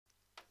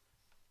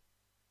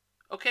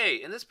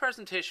Okay, in this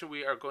presentation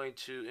we are going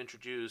to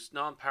introduce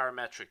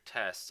non-parametric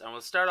tests, and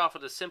we'll start off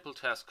with a simple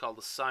test called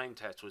the sign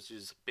test, which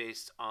is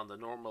based on the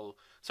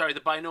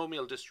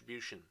binomial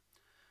distribution.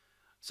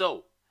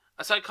 So,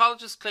 a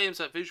psychologist claims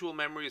that visual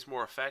memory is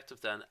more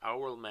effective than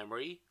oral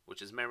memory,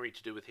 which is memory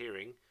to do with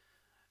hearing.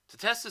 To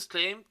test this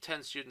claim,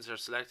 10 students are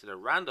selected at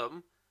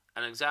random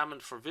and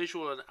examined for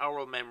visual and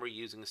oral memory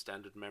using a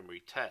standard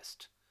memory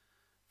test.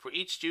 For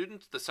each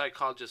student, the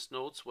psychologist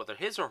notes whether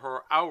his or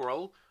her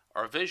oral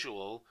or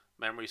visual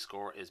memory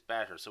score is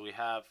better. So we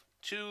have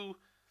two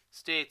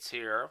states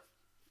here,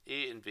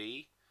 A and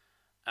V,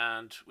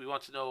 and we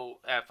want to know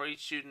for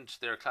each student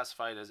they're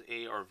classified as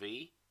A or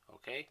V.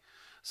 Okay,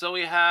 so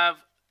we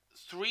have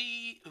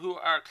 3 who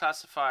are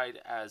classified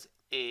as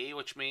A,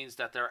 which means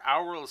that their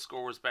oral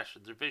score is better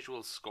than their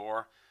visual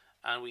score,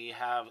 and we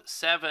have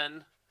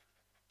 7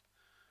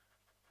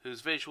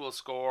 whose visual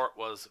score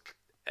was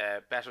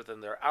better than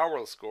their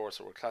oral score,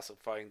 so we're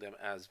classifying them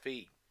as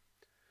V.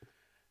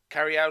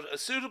 Carry out a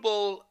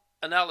suitable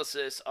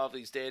analysis of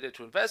these data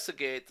to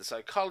investigate the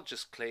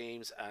psychologist's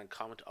claims and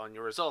comment on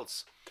your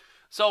results.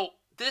 So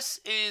this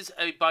is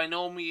a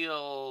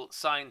binomial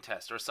sign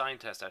test, or sign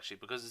test actually,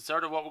 because it's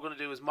sort of what we're going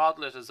to do is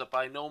model it as a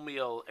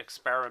binomial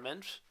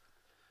experiment,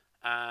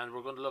 and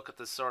we're going to look at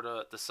the sort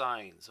of the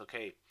signs.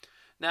 Okay,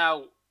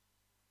 now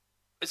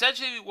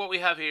essentially what we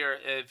have here,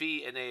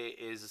 V and A,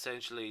 is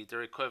essentially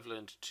they're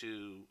equivalent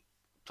to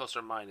plus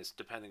or minus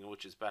depending on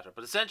which is better,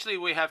 but essentially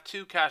we have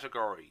 2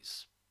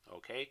 categories.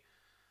 Okay,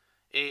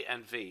 A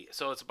and V.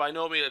 So it's a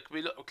binomial, it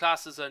can be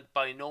classed as a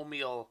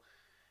binomial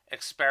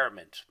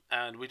experiment,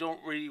 and we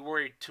don't really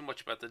worry too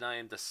much about the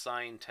name, the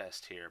sign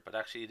test here, but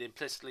actually it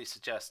implicitly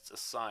suggests a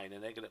sign, a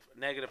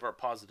negative or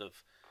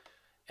positive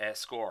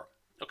score.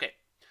 Okay,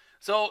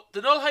 so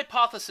the null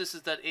hypothesis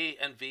is that A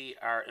and V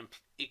are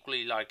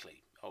equally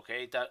likely.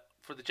 Okay, that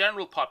for the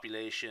general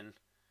population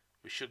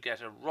we should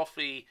get a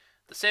roughly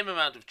the same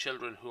amount of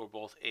children who are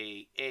both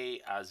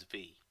A as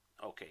V.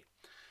 Okay,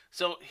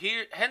 so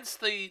here, hence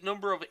the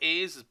number of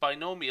A's is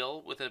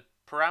binomial with a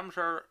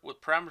parameter with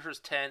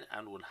parameters 10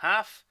 and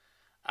 1/2,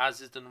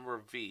 as is the number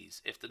of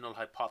V's if the null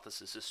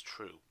hypothesis is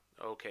true.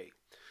 Okay,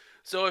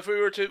 so if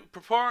we were to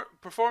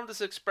perform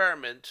this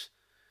experiment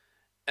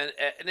an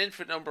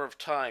infinite number of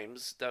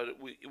times, that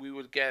we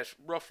would get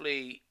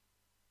roughly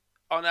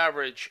on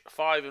average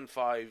 5 and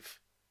 5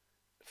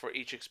 for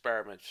each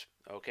experiment.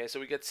 Okay, so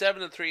we get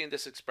 7 and 3 in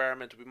this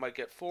experiment. We might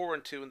get 4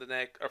 and 2 in the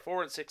next, or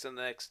 4 and 6 in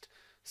the next,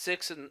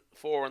 6 and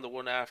 4 in the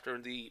one after,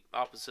 and the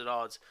opposite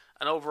odds.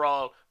 And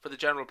overall, for the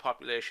general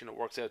population, it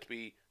works out to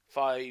be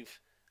 5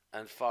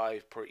 and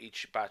 5 per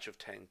each batch of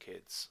 10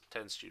 kids,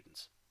 10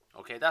 students.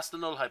 Okay, that's the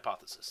null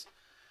hypothesis.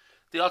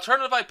 The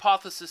alternative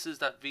hypothesis is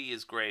that V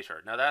is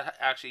greater. Now that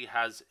actually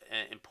has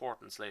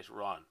importance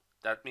later on.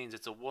 That means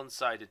it's a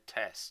one-sided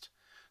test.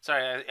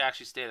 Sorry, I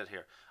actually stated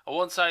here. A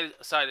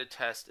one-sided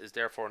test is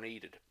therefore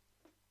needed.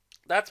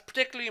 That's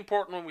particularly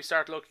important when we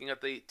start looking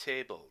at the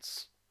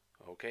tables.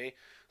 Okay,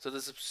 so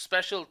there's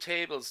special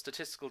tables,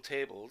 statistical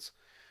tables,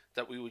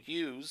 that we would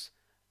use,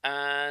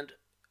 and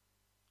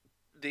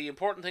the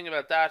important thing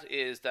about that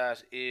is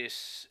that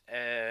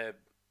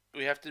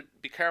we have to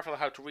be careful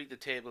how to read the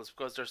tables,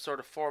 because they're sort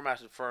of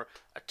formatted for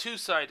a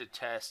two-sided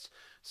test,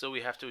 so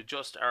we have to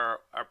adjust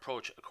our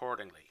approach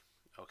accordingly.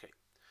 Okay,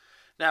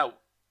 now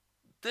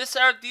these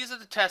are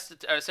the tests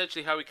that are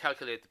essentially how we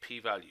calculate the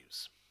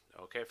p-values.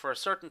 Okay, for a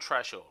certain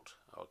threshold.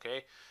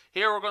 Okay,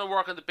 here we're going to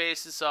work on the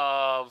basis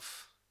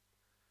of,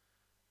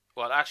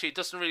 well, actually it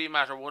doesn't really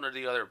matter one or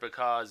the other,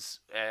 because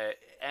A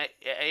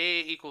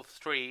equals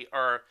 3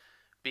 or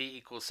B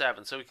equals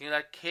 7. So we can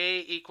let K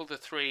equal to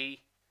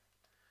 3,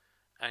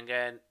 and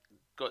then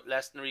go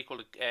less than or equal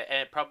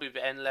to probably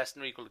N less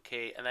than or equal to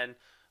K, and then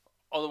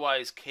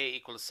otherwise K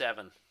equal to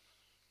 7.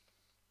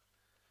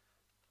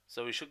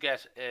 So we should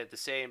get the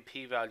same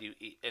p-value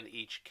in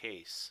each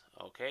case.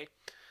 Okay,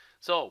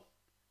 so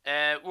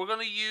we're going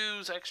to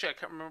use, actually I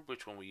can't remember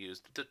which one we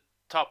used, the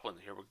top one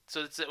here.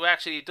 So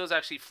it does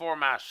actually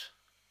format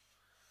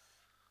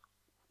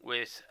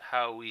with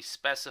how we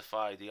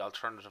specify the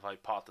alternative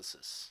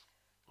hypothesis.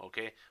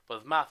 Okay,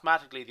 but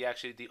mathematically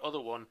the other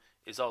one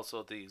is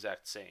also the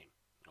exact same.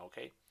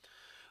 Okay,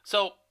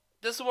 so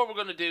this is what we're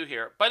going to do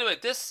here. By the way,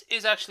 this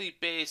is actually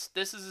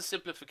this is a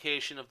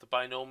simplification of the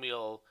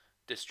binomial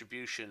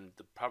distribution,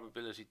 the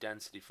probability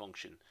density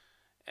function,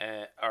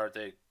 or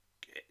the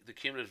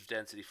cumulative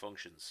density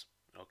functions.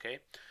 Okay,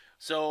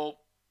 so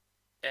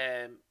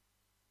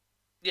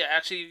yeah,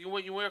 actually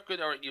when you work it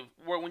out,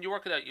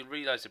 you'll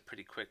realize it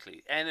pretty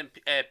quickly. N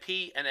and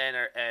P and N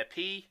are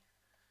P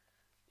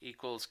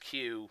equals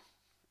Q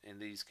in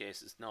these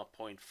cases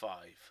 0.5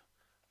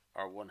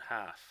 or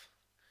 1/2,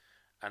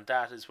 and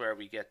that is where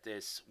we get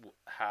this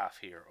half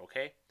here.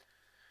 Okay,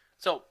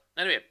 so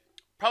anyway,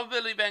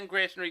 probability of n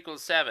greater than or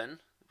equals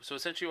 7. So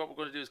essentially what we're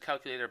going to do is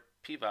calculate our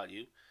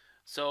p-value.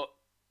 So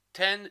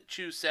 10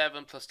 choose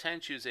 7 plus 10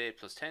 choose 8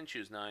 plus 10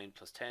 choose 9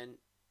 plus 10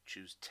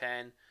 choose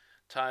 10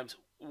 times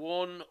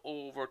 1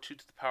 over 2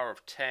 to the power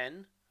of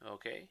 10.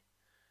 Okay,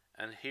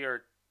 and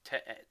here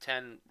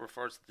 10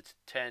 refers to the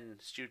 10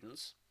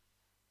 students.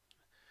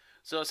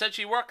 So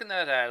essentially working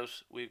that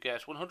out, we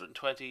get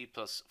 120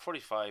 plus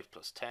 45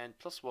 plus 10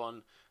 plus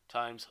 1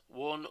 times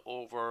 1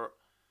 over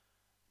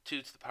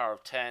 2 to the power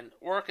of 10.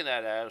 Working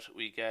that out,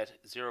 we get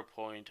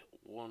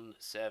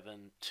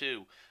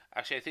 0.172.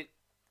 Actually, I think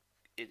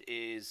it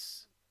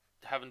is,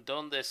 having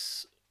done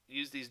this,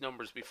 used these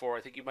numbers before,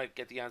 I think you might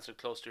get the answer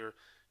closer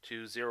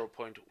to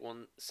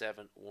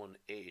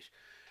 0.1718.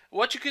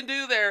 What you can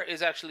do there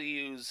is actually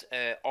use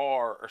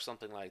R or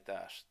something like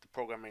that, the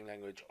programming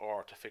language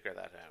R, to figure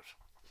that out,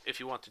 if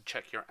you want to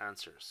check your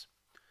answers.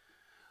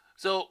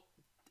 So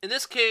in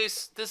this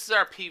case, this is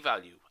our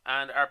p-value,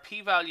 and our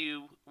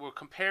p-value, we're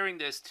comparing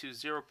this to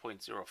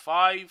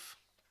 0.05,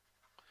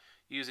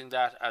 using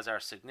that as our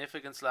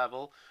significance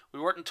level. We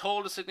weren't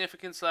told a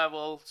significance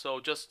level, so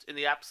just in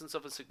the absence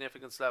of a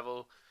significance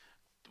level,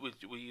 we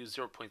use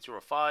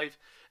 0.05.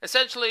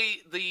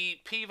 Essentially, the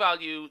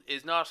p-value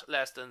is not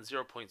less than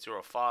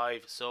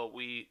 0.05, so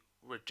we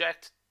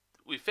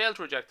fail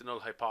to reject the null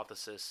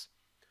hypothesis.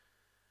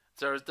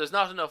 There's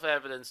not enough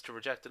evidence to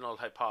reject the null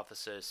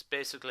hypothesis.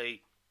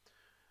 Basically,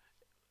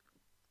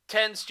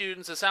 10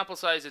 students, a sample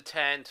size of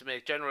 10, to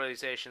make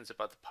generalizations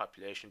about the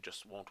population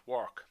just won't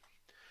work.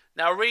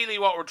 Now, really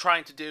what we're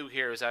trying to do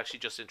here is actually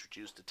just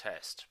introduce the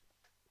test.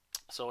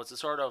 So it's a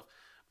sort of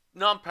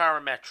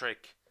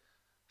non-parametric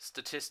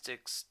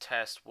statistics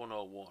test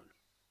 101.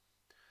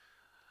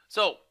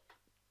 So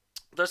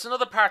there's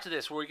another part to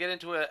this where we get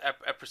into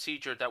a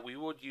procedure that we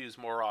would use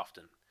more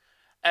often.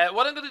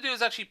 What I'm going to do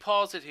is actually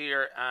pause it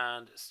here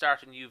and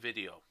start a new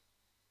video.